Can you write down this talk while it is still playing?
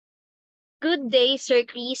Good day, Sir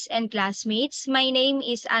Chris and classmates. My name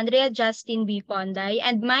is Andrea Justin B. Ponday,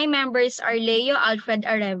 and my members are Leo Alfred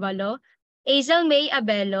Arevalo, Hazel May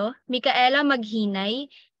Abelo, Micaela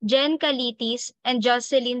Maghinay, Jen Calitis, and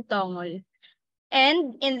Jocelyn Tongol.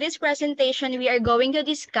 And in this presentation, we are going to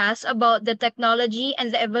discuss about the technology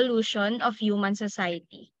and the evolution of human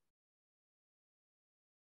society.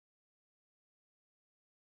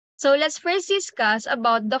 So let's first discuss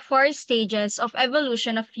about the 4 stages of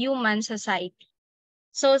evolution of human society.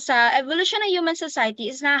 So sa evolution ng human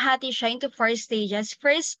society is nahati siya into 4 stages.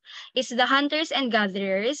 First is the hunters and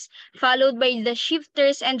gatherers, followed by the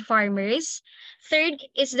shifters and farmers. Third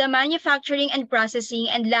is the manufacturing and processing,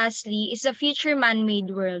 and lastly is the future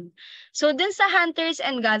man-made world. So dun sa hunters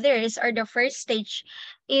and gatherers, or the first stage,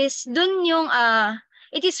 is dun yung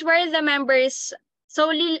it is where the members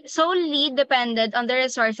solely depended on the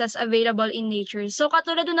resources available in nature. So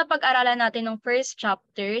katulad dun na pag-aralan natin ng first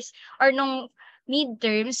chapters or nung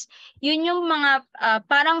midterms, yun yung mga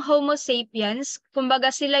parang Homo sapiens, kumbaga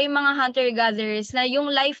sila yung mga hunter-gatherers na yung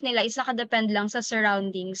life nila is nakadepend lang sa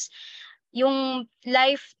surroundings. Yung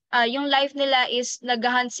life nila is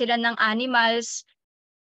naghahunt sila ng animals,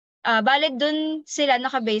 bale dun sila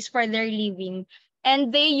nakabase for their living.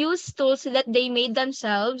 And they use tools that they made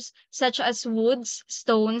themselves, such as woods,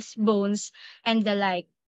 stones, bones, and the like.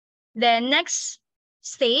 The next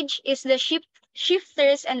stage is the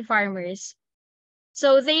shifters and farmers.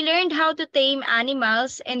 So they learned how to tame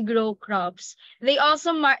animals and grow crops. These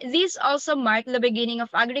also mark the beginning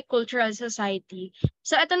of agricultural society.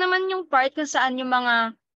 So ito naman yung part kung saan yung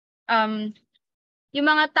mga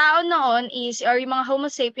tao noon is, or yung mga Homo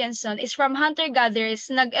sapiens noon is from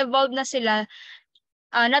hunter-gatherers, nag-evolve na sila,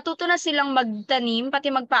 natuto na silang magtanim,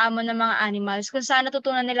 pati magpaamon ng mga animals, kung saan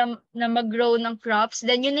natutunan nila na mag-grow ng crops.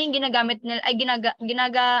 Then yun na yung ginagamit nila,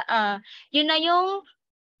 yun na yung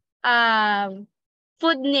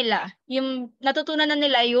food nila, yung natutunan na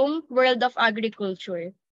nila yung world of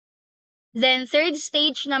agriculture. Then third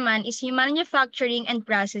stage naman is yung manufacturing and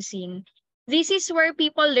processing. This is where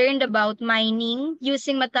people learned about mining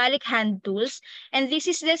using metallic hand tools, and this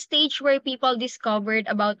is the stage where people discovered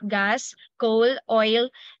about gas, coal, oil,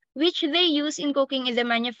 which they use in cooking in the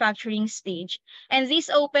manufacturing stage. And this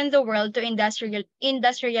opened the world to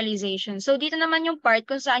industrialization. So dito naman yung part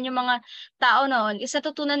kung saan yung mga tao noon is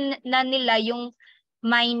natutunan na nila yung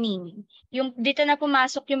mining. Yung dito na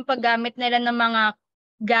pumasok yung paggamit nila ng mga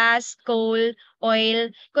gas, coal, oil,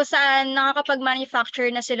 kung saan nakakapag-manufacture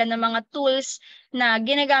na sila ng mga tools na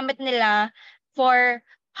ginagamit nila for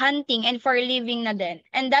hunting and for living na din.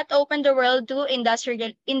 And that opened the world to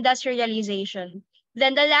industrialization.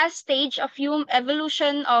 Then the last stage of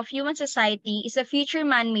evolution of human society is a future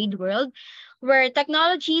man-made world where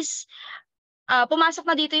technologies, pumasok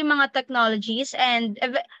na dito yung mga technologies, and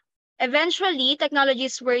eventually,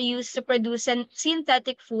 technologies were used to produce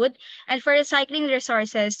synthetic food and for recycling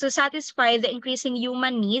resources to satisfy the increasing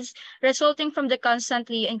human needs resulting from the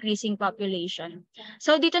constantly increasing population.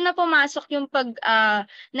 So dito na pumasok yung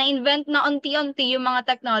na-invent na unti-unti yung mga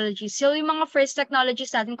technologies. So yung mga first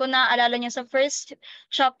technologies natin, kung naaalala niyo sa first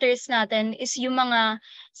chapters natin, is yung mga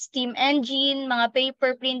steam engine, mga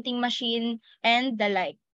paper printing machine, and the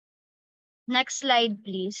like. Next slide,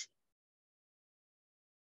 please.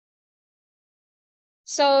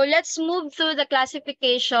 So let's move to the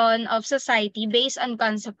classification of society based on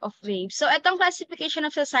concept of waves. So itong classification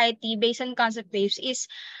of society based on concept waves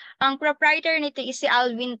is, ang proprietor nito is si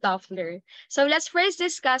Alvin Toffler. So let's first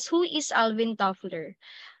discuss who is Alvin Toffler.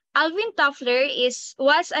 Alvin Toffler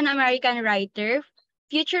was an American writer,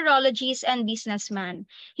 futurologist, and businessman.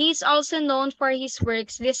 He is also known for his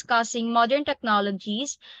works discussing modern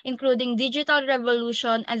technologies, including digital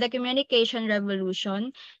revolution and the communication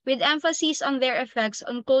revolution, with emphasis on their effects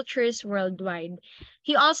on cultures worldwide.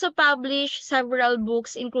 He also published several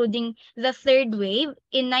books, including The Third Wave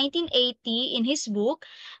in 1980. In his book,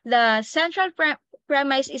 the central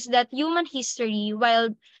premise is that human history,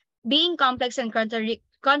 while being complex and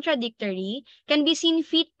contradictory, can be seen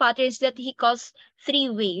fit patterns that he calls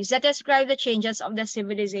 3 waves that describe the changes of the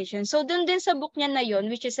civilization. So dun din sa book niya na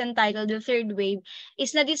yon, which is entitled The Third Wave,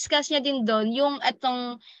 is na-discuss niya din doon yung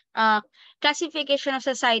itong classification of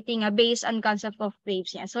society nga based on concept of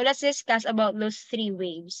waves niya. So let's discuss about those 3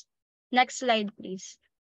 waves. Next slide, please.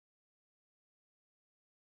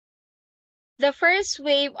 The first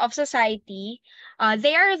wave of society,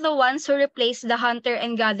 they are the ones who replaced the hunter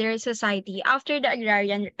and gatherer society after the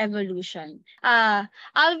agrarian revolution.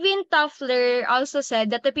 Alvin Toffler also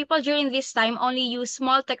said that the people during this time only used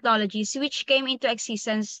small technologies which came into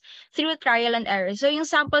existence through trial and error. So yung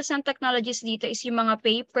samples ng technologies dito is yung mga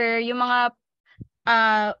paper, yung mga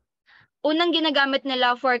unang ginagamit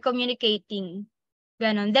nila for communicating.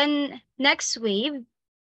 Ganon. Then, next wave.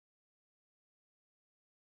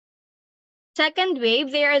 Second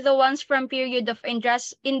wave, they are the ones from period of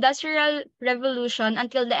industrial revolution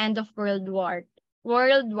until the end of World War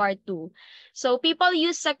II. So people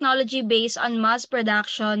use technology based on mass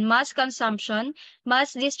production, mass consumption,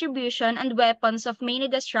 mass distribution, and weapons of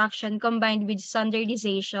mainly destruction combined with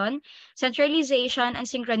standardization, centralization, and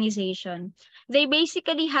synchronization. They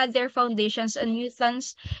basically had their foundations on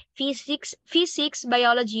Newton's physics,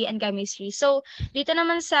 biology, and chemistry. So dito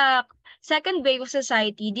naman sa second wave of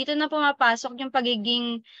society, dito na pumapasok yung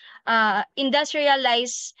pagiging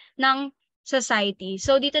industrialized ng society.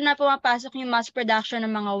 So, dito na pumapasok yung mass production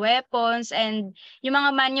ng mga weapons and yung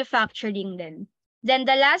mga manufacturing din. Then,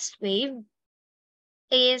 the last wave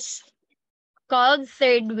is called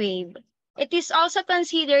third wave. It is also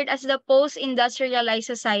considered as the post-industrialized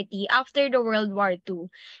society after the World War II.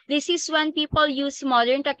 This is when people use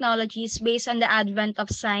modern technologies based on the advent of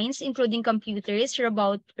science, including computers,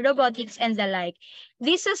 robotics, and the like.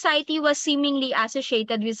 This society was seemingly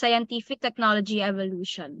associated with scientific technology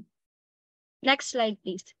evolution. Next slide,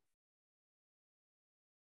 please.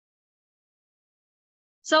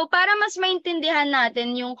 So, para mas maintindihan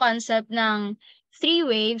natin yung concept ng three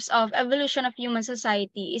waves of evolution of human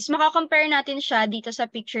society is makakompare natin siya dito sa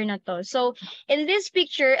picture na to. So, in this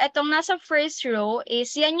picture, etong nasa first row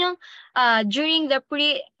is yan yung during the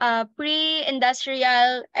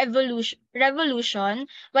pre-industrial revolution,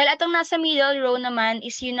 while etong nasa middle row naman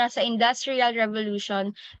is yung nasa industrial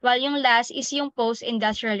revolution, while yung last is yung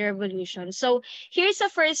post-industrial revolution. So, here's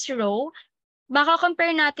the first row.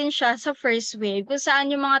 Maka-compare natin siya sa first wave kung saan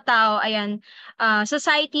yung mga tao, ayan,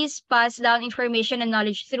 societies pass down information and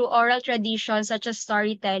knowledge through oral traditions such as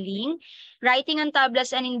storytelling. Writing on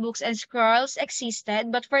tablets and in books and scrolls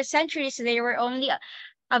existed, but for centuries they were only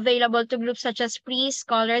available to groups such as priests,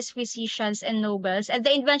 scholars, physicians, and nobles. And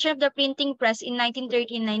the invention of the printing press in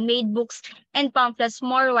 1939 made books and pamphlets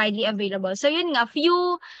more widely available. So yun nga,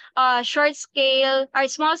 few short scale or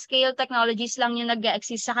small scale technologies lang yung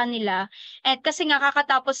nag-exist sa kanila. At kasi nga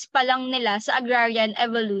kakatapos pa lang nila sa agrarian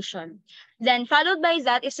evolution. Then followed by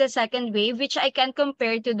that is the second wave, which I can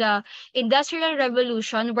compare to the Industrial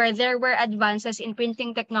Revolution, where there were advances in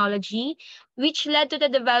printing technology, which led to the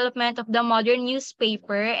development of the modern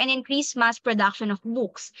newspaper and increased mass production of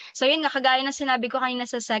books. So yun nga, kagaya ng sinabi ko kanina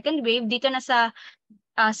sa second wave, dito na sa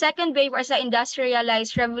second wave or sa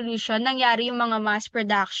industrialized revolution, nangyari yung mga mass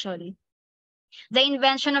production. The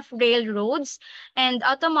invention of railroads and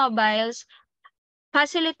automobiles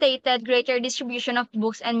facilitated greater distribution of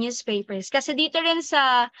books and newspapers. Kasi dito rin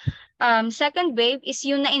sa second wave is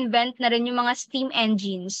yung na-invent na rin yung mga steam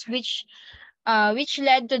engines, which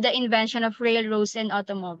led to the invention of railroads and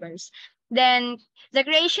automobiles. Then, the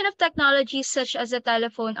creation of technologies such as the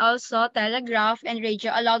telephone, also telegraph and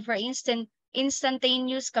radio allowed for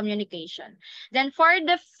instantaneous communication. Then for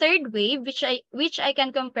the third wave, which I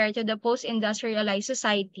can compare to the post-industrialized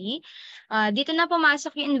society, dito na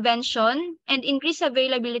pumasok yung invention and increased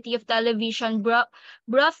availability of television,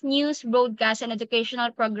 brought news, broadcast, and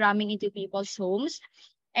educational programming into people's homes.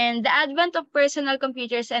 And the advent of personal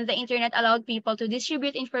computers and the internet allowed people to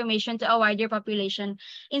distribute information to a wider population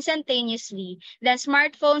instantaneously. Then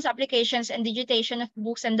smartphones, applications, and digitation of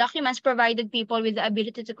books and documents provided people with the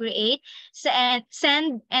ability to create,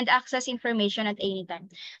 send, and access information at any time.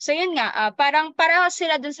 So yun nga, parang pareho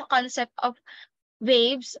sila dun sa concept of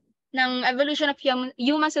waves ng evolution of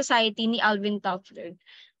human society ni Alvin Toffler.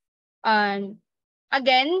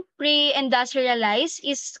 Again, pre-industrialized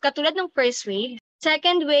is katulad ng first wave.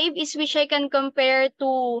 Second wave is which I can compare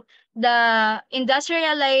to the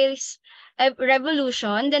industrialized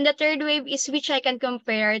revolution. Then the third wave is which I can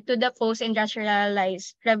compare to the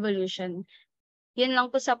post-industrialized revolution. Yun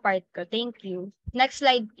lang po sa part ko. Thank you. Next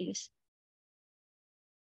slide, please.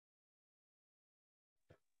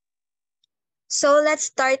 So let's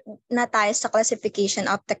start na tayo sa classification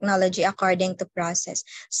of technology according to process.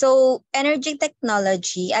 So energy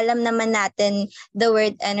technology, alam naman natin the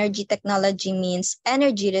word energy technology means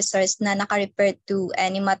energy resource na naka-refer to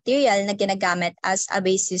any material na ginagamit as a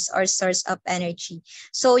basis or source of energy.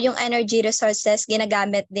 So yung energy resources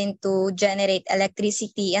ginagamit din to generate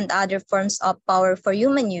electricity and other forms of power for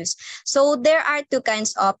human use. So there are two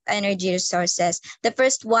kinds of energy resources. The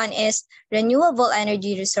first one is renewable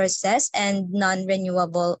energy resources and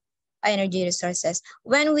non-renewable energy resources.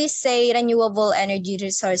 When we say renewable energy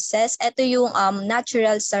resources, ito yung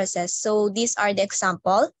natural sources. So these are the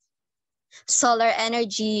example: solar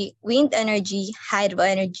energy, wind energy, hydro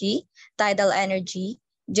energy, tidal energy,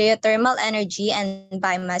 geothermal energy, and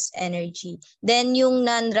biomass energy. Then yung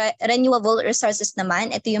non-renewable resources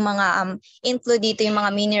naman, ito yung mga include dito yung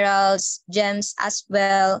mga minerals, gems as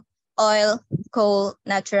well, oil, coal,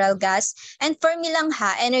 natural gas. And for me lang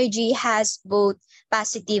energy has both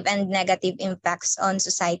positive and negative impacts on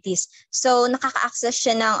societies. So nakaka-access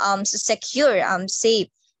siya ng secure, safe,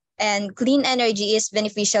 and clean energy is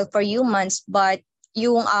beneficial for humans, but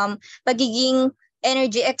yung pagiging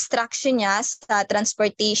energy extraction niya sa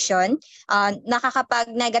transportation,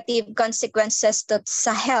 nakakapag-negative consequences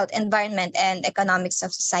sa health, environment, and economics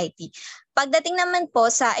of society. Pagdating naman po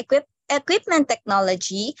sa equipment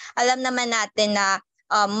technology, alam naman natin na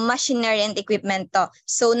machinery and equipment to.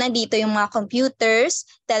 So nandito yung mga computers,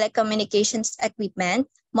 telecommunications equipment,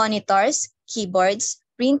 monitors, keyboards,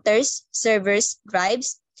 printers, servers,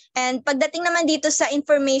 drives. And pagdating naman dito sa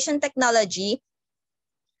information technology,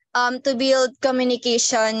 to build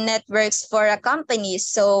communication networks for a company.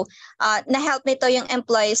 So, na-help nito yung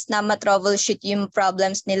employees na ma-troubleshoot yung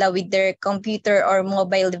problems nila with their computer or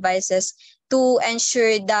mobile devices to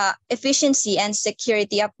ensure the efficiency and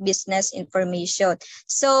security of business information.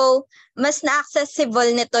 So, mas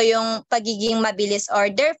na-accessible nito yung pagiging mabilis,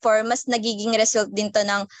 or therefore, mas nagiging result din to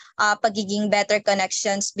ng pagiging better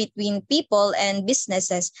connections between people and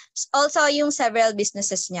businesses. Also, yung several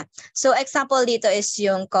businesses niya. So, example dito is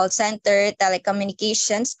yung call center,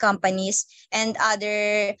 telecommunications companies, and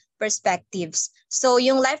other perspectives. So,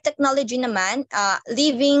 yung life technology naman,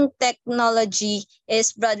 living technology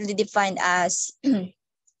is broadly defined as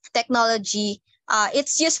technology,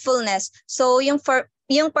 its usefulness. So,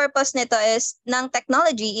 yung purpose nito is ng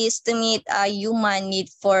technology is to meet a human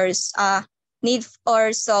need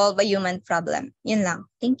or solve a human problem. Yun lang.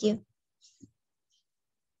 Thank you.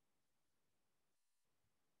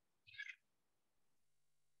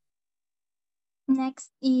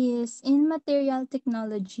 Next is in material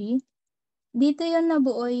technology. Dito yung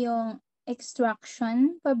nabuo yung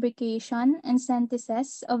extraction, fabrication, and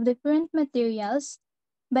synthesis of different materials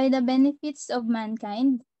by the benefits of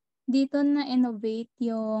mankind. Dito na-innovate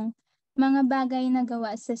yung mga bagay na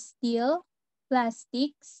gawa sa steel,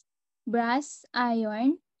 plastics, brass,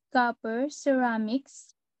 iron, copper,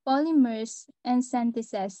 ceramics, polymers, and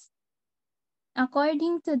synthesis.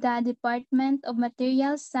 According to the Department of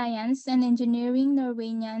Materials Science and Engineering,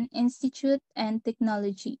 Norwegian Institute and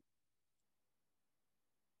Technology.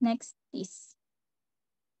 Next, please.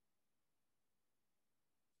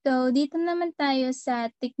 So, dito naman tayo sa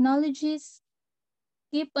technologies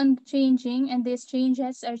keep on changing, and these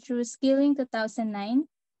changes are through Skilling 2009.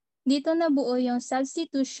 Dito nabuo yung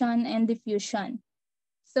substitution and diffusion.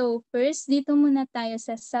 So, first, dito muna tayo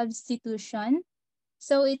sa substitution.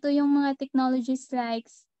 So, ito yung mga technologies like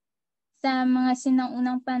sa mga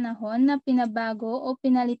sinaunang panahon na pinabago o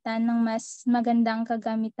pinalitan ng mas magandang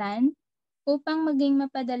kagamitan upang maging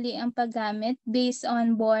mapadali ang paggamit based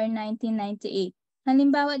on Bohr 1998.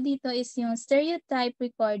 Halimbawa dito is yung stereotype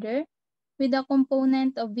recorder with a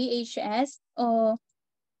component of VHS o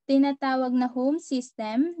tinatawag na home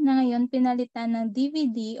system na ngayon pinalitan ng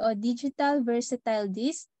DVD o digital versatile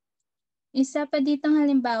disc. Isa pa ditong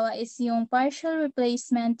halimbawa is yung partial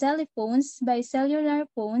replacement telephones by cellular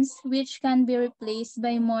phones which can be replaced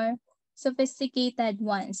by more sophisticated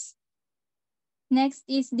ones. Next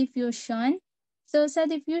is diffusion. So sa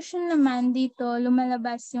diffusion naman dito,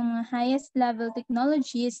 lumalabas yung highest level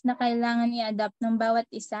technologies na kailangan i-adapt ng bawat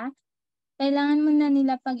isa. Kailangan muna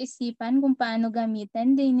nila pag-isipan kung paano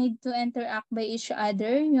gamitin. They need to interact by each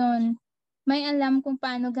other. Yun, may alam kung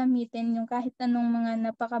paano gamitin yung kahit anong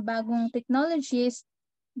mga napakabagong technologies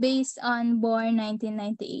based on Bohr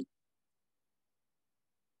 1998.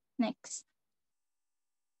 Next.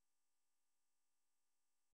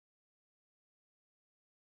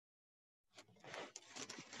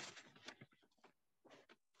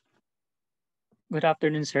 Good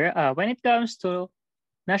afternoon, sir. When it comes to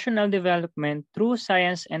national development through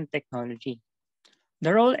science and technology,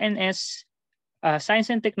 the role in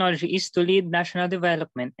science and technology is to lead national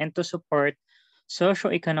development and to support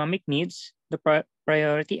socio-economic needs. The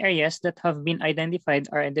priority areas that have been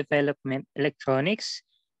identified are development, electronics,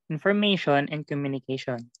 information, and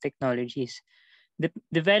communication technologies. The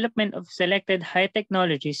development of selected high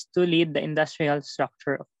technologies to lead the industrial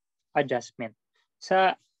structure of adjustment.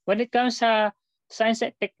 When it comes sa science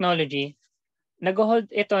and technology,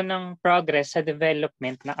 nag-hold ito ng progress sa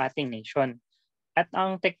development ng ating nation. At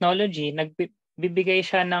ang technology, nagbibigay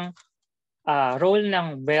siya ng role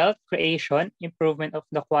ng wealth creation, improvement of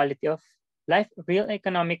the quality of life, real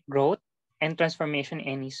economic growth, and transformation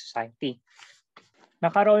in any society.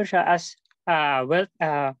 Naka-role siya as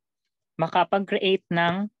makapag-create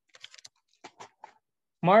ng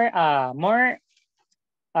more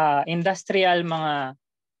industrial mga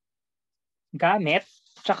gamit,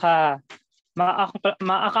 tsaka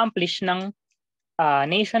ma-accomplish ng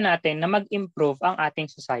nation natin na mag-improve ang ating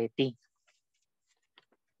society.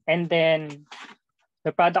 And then,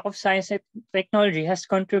 the product of science and technology has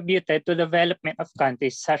contributed to the development of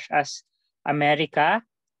countries such as America,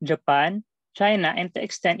 Japan, China, and to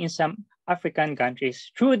extent in some African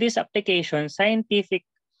countries. Through this application, scientific,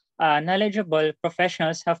 knowledgeable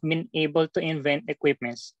professionals have been able to invent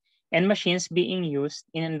equipments and machines being used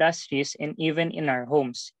in industries and even in our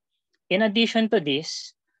homes. In addition to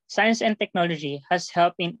this, science and technology has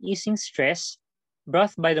helped in easing stress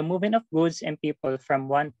brought by the movement of goods and people from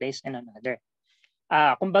one place and another.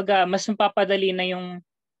 Kumbaga, mas mapapadali na yung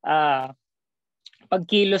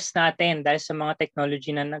pagkilos natin dahil sa mga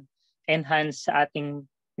technology na nag-enhance sa ating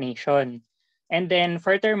nation. And then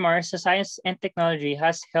furthermore, science and technology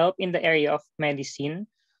has helped in the area of medicine.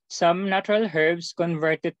 Some natural herbs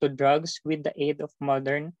converted to drugs with the aid of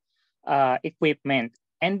modern equipment.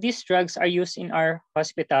 And these drugs are used in our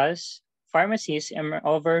hospitals, pharmacies, and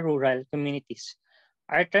over rural communities,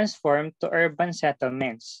 are transformed to urban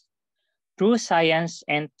settlements through science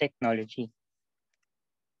and technology.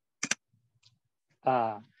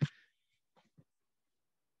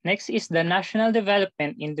 Next is the National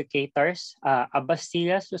Development Indicators,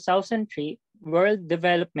 Abastilla's 2003 World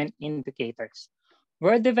Development Indicators.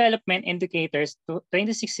 World Development Indicators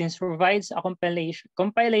 2016 provides a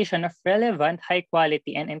compilation of relevant, high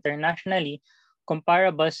quality, and internationally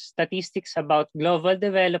comparable statistics about global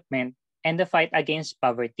development and the fight against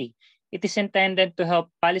poverty. It is intended to help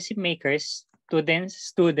policymakers,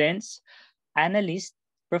 students, analysts,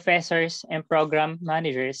 professors, and program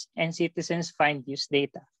managers, and citizens find use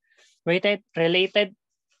data related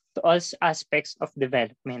to all aspects of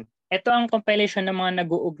development. Ito ang compilation ng mga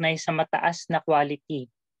nag-uugnay sa mataas na quality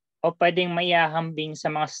o pwedeng maihahambing sa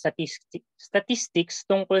mga statistics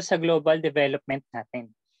tungkol sa global development natin.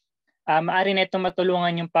 Maaari na itong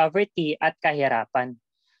matulungan yung poverty at kahirapan.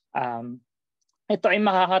 Ito ay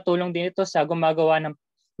makakatulong din ito sa gumagawa ng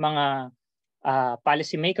mga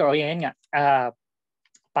policymaker o yan nga,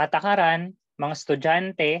 patakaran, mga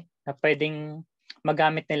estudyante na pwedeng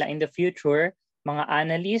magamit nila in the future, mga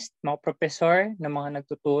analyst, mga professor na mga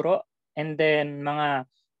nagtuturo, and then mga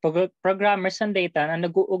programmers ng data na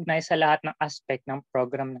nag-uugnay sa lahat ng aspect ng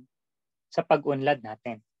program sa pag-unlad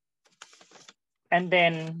natin. And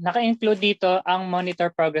then, naka-include dito ang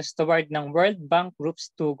monitor progress toward ng World Bank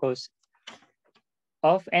Group's 2 goals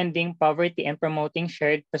of ending poverty and promoting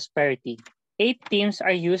shared prosperity. 8 teams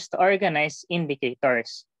are used to organize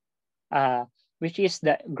indicators, which is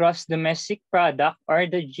the gross domestic product or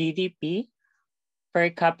the GDP, per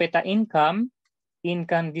capita income,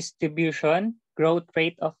 income distribution, growth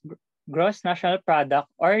rate of gross national product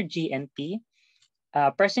or GNP,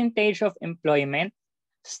 percentage of employment,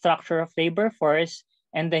 structure of labor force,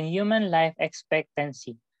 and then human life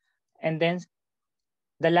expectancy. And then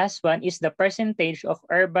the last one is the percentage of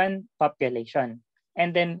urban population.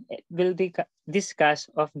 And then we'll discuss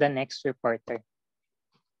of the next reporter.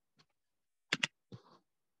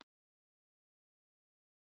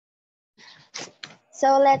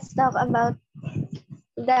 So let's talk about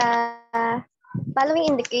the following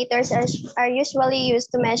indicators are usually used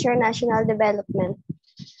to measure national development.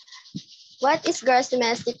 What is gross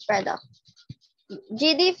domestic product?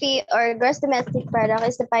 GDP or gross domestic product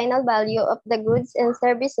is the final value of the goods and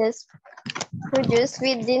services produced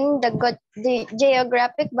within the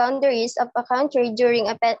geographic boundaries of a country during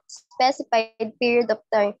a specified period of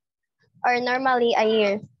time, or normally a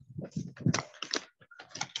year.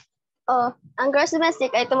 Ang gross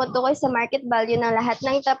domestic ay tumutukoy sa market value ng lahat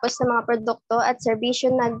ng tapos na mga produkto at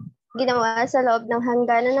serbisyo na ginawa sa loob ng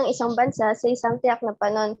hangganan ng isang bansa sa isang tiyak na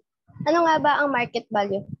panahon. Ano nga ba ang market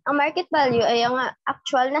value? Ang market value ay ang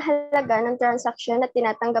actual na halaga ng transaksyon na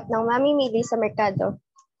tinatanggap ng mamimili sa merkado.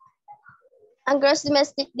 Ang gross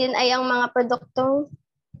domestic din ay ang mga produktong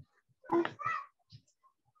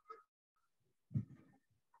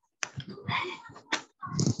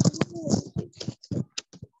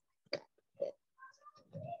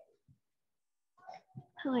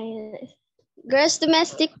gross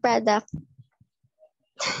domestic product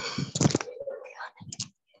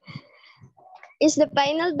is the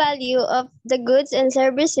final value of the goods and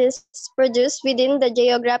services produced within the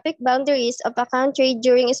geographic boundaries of a country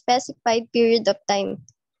during a specified period of time,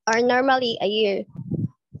 or normally a year.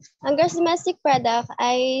 Ang gross domestic product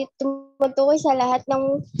ay tumutukoy sa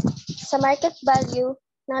market value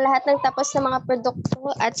ng lahat ng tapos na mga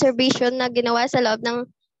produkto at serbisyo na ginawa sa loob ng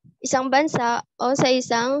isang bansa o sa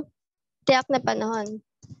isang tiyak na panahon.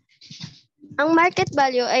 Ang market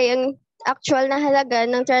value ay ang actual na halaga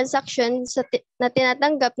ng transaction na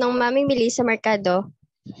tinatanggap ng mamimili sa merkado.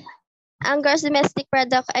 Ang gross domestic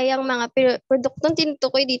product ay ang mga produktong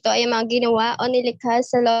tinutukoy dito ay mga ginawa o nilikha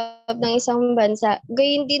sa loob ng isang bansa.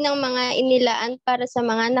 Gayun din ang mga inilaan para sa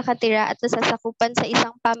mga nakatira at nasasakupan sa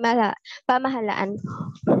isang pamahalaan.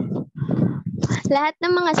 Lahat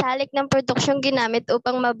ng mga salik ng produksyong ginamit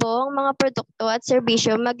upang mabuo ang mga produkto at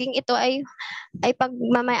serbisyo, maging ito ay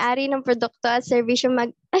pagmamayari ng produkto at serbisyo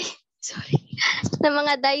ng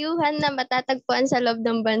mga dayuhan na matatagpuan sa loob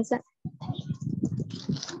ng bansa.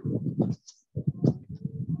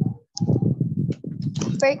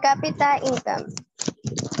 Per capita income.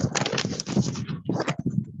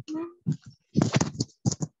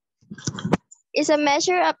 Is a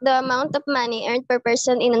measure of the amount of money earned per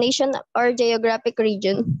person in a nation or geographic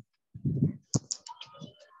region.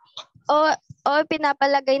 O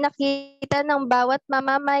pinapalagay na kita ng bawat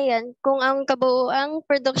mamamayan kung ang kabuuang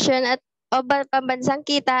produksyon at o pambansang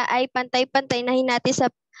kita ay pantay-pantay na hinati sa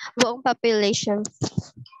buong population.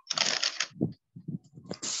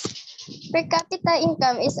 Per capita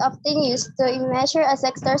income is often used to measure a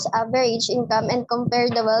sector's average income and compare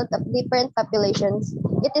the wealth of different populations.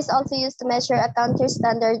 It is also used to measure a country's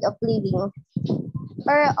standard of living.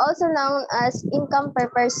 Or also known as income per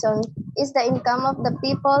person, is the income of the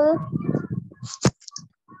people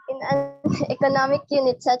in an economic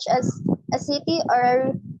unit such as a city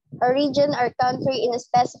or a region or country in a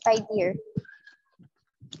specified year.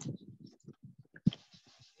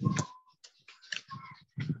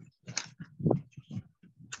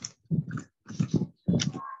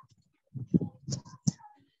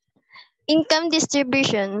 Income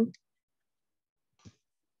distribution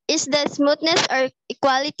is the smoothness or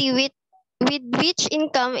equality with which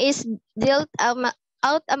income is dealt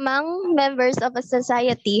out among members of a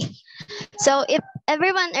society. So if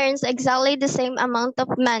everyone earns exactly the same amount of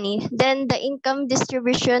money, then the income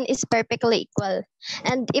distribution is perfectly equal.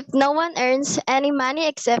 And if no one earns any money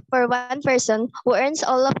except for one person who earns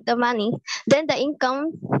all of the money, then the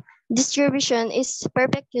income distribution is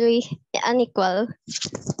perfectly unequal.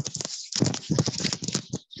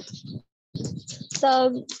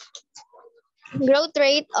 So, growth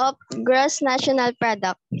rate of gross national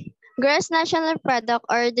product. Gross national product,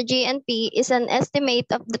 or the GNP, is an estimate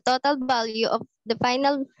of the total value of the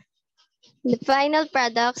final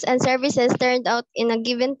products and services turned out in a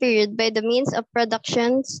given period by the means of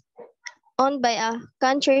productions owned by a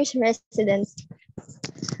country's residents.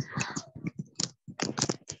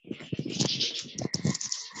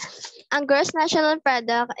 Ang gross national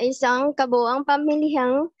product ay isang kabuuang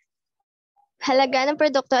pamilihang halaga ng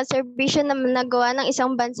produkto at serbisyo na nagawa ng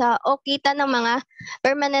isang bansa o kita ng mga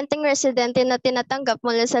permanenteng residente na tinatanggap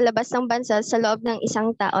mula sa labas ng bansa sa loob ng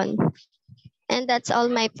isang taon. And that's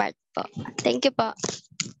all my part po. Thank you po.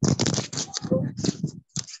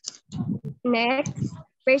 Next,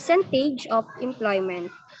 percentage of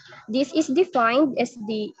employment. This is defined as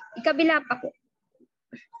the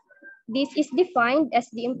This is defined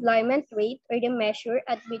as the employment rate, or the measure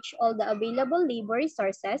at which all the available labor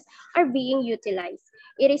resources are being utilized.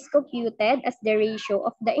 It is computed as the ratio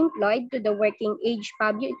of the employed to the working age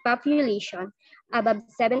population. Above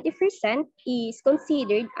 70% is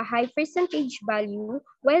considered a high percentage value,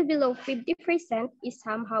 while below 50% is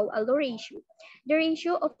somehow a low ratio. The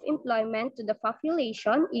ratio of employment to the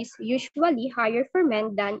population is usually higher for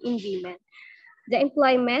men than in women. The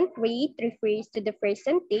employment rate refers to the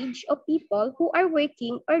percentage of people who are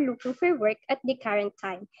working or looking for work at the current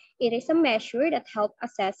time. It is a measure that helps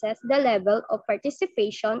assesses the level of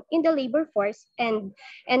participation in the labor force and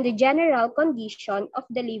the general condition of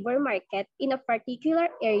the labor market in a particular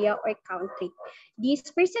area or country. This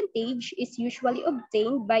percentage is usually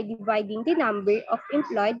obtained by dividing the number of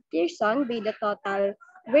employed persons by the total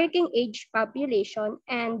working age population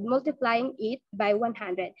and multiplying it by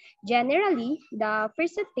 100. Generally, the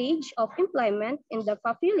percentage of employment in the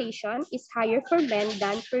population is higher for men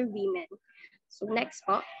than for women. So next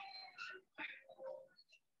po.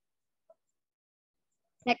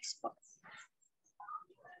 Next po.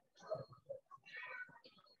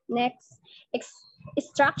 Next,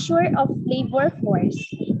 structure of labor force.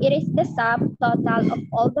 It is the sum total of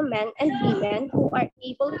all the men and women who are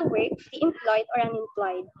able to work, the employed or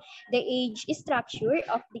unemployed. The age structure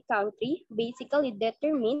of the country basically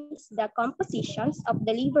determines the compositions of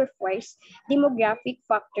the labor force. Demographic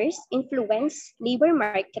factors influence labor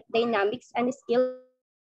market dynamics and skill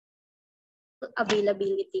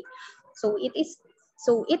availability. So it is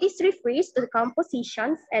So it is refers to the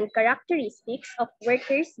compositions and characteristics of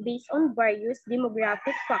workers based on various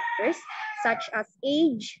demographic factors such as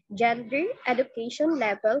age, gender, education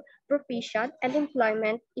level, profession, and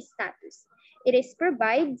employment status. It is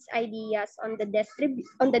provides ideas on the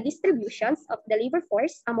distributions of the labor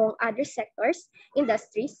force among other sectors,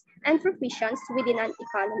 industries, and professions within an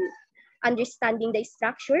economy. Understanding the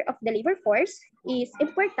structure of the labor force is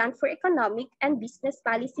important for economic and business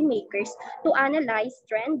policymakers to analyze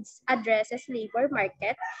trends, addresses labor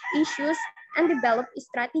market issues, and develop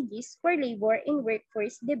strategies for labor in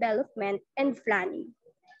workforce development and planning.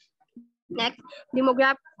 Next,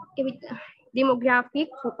 demographic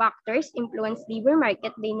factors influence labor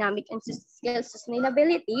market dynamic and skill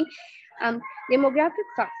sustainability. Demographic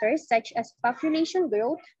factors such as population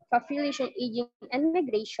growth, population aging, and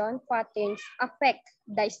migration patterns affect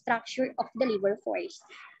the structure of the labor force.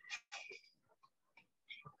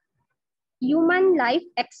 Human life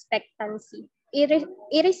expectancy. It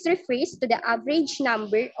is refers to the average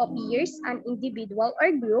number of years an individual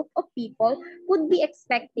or group of people would be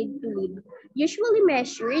expected to live, usually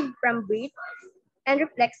measured from birth, and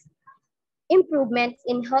reflects improvements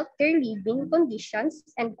in healthcare living conditions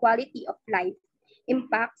and quality of life,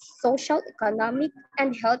 impacts social, economic,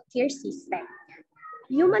 and healthcare system.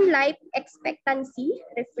 Human life expectancy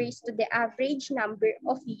refers to the average number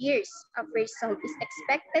of years a person is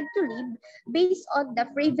expected to live based on the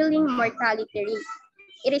prevailing mortality rate.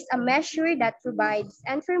 It is a measure that provides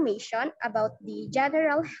information about the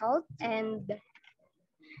general health and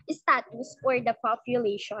status for the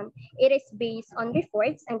population. It is based on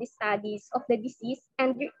reports and studies of the disease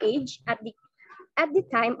and their age at the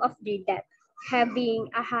time of their death. Having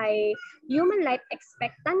a high human life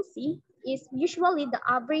expectancy is usually the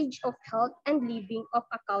average of health and living of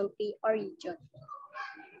a county or region.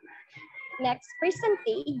 Next,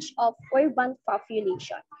 percentage of urban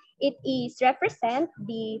population. It is represent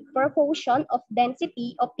the proportion of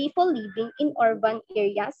density of people living in urban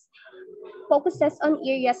areas, focuses on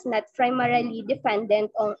areas not primarily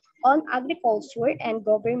dependent on agriculture and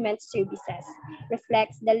government services,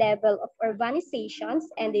 reflects the level of urbanizations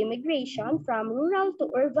and immigration from rural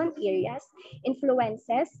to urban areas,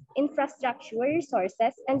 influences infrastructure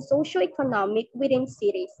resources and socioeconomic within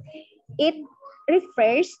cities. It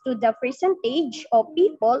refers to the percentage of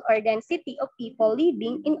people or density of people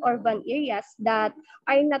living in urban areas that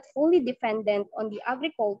are not fully dependent on the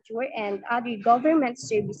agriculture and other government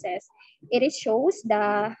services. It shows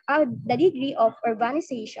the degree of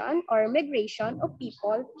urbanization or migration of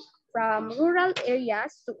people from rural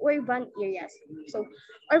areas to urban areas. So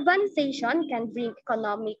urbanization can bring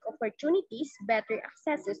economic opportunities, better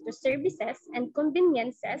accesses to services and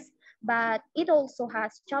conveniences, but it also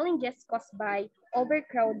has challenges caused by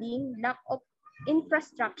overcrowding, lack of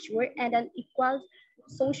infrastructure, and an equal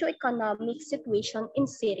socioeconomic situation in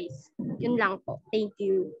cities. Yun lang po. Thank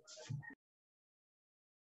you.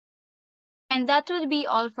 And that would be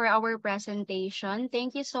all for our presentation.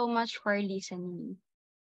 Thank you so much for listening.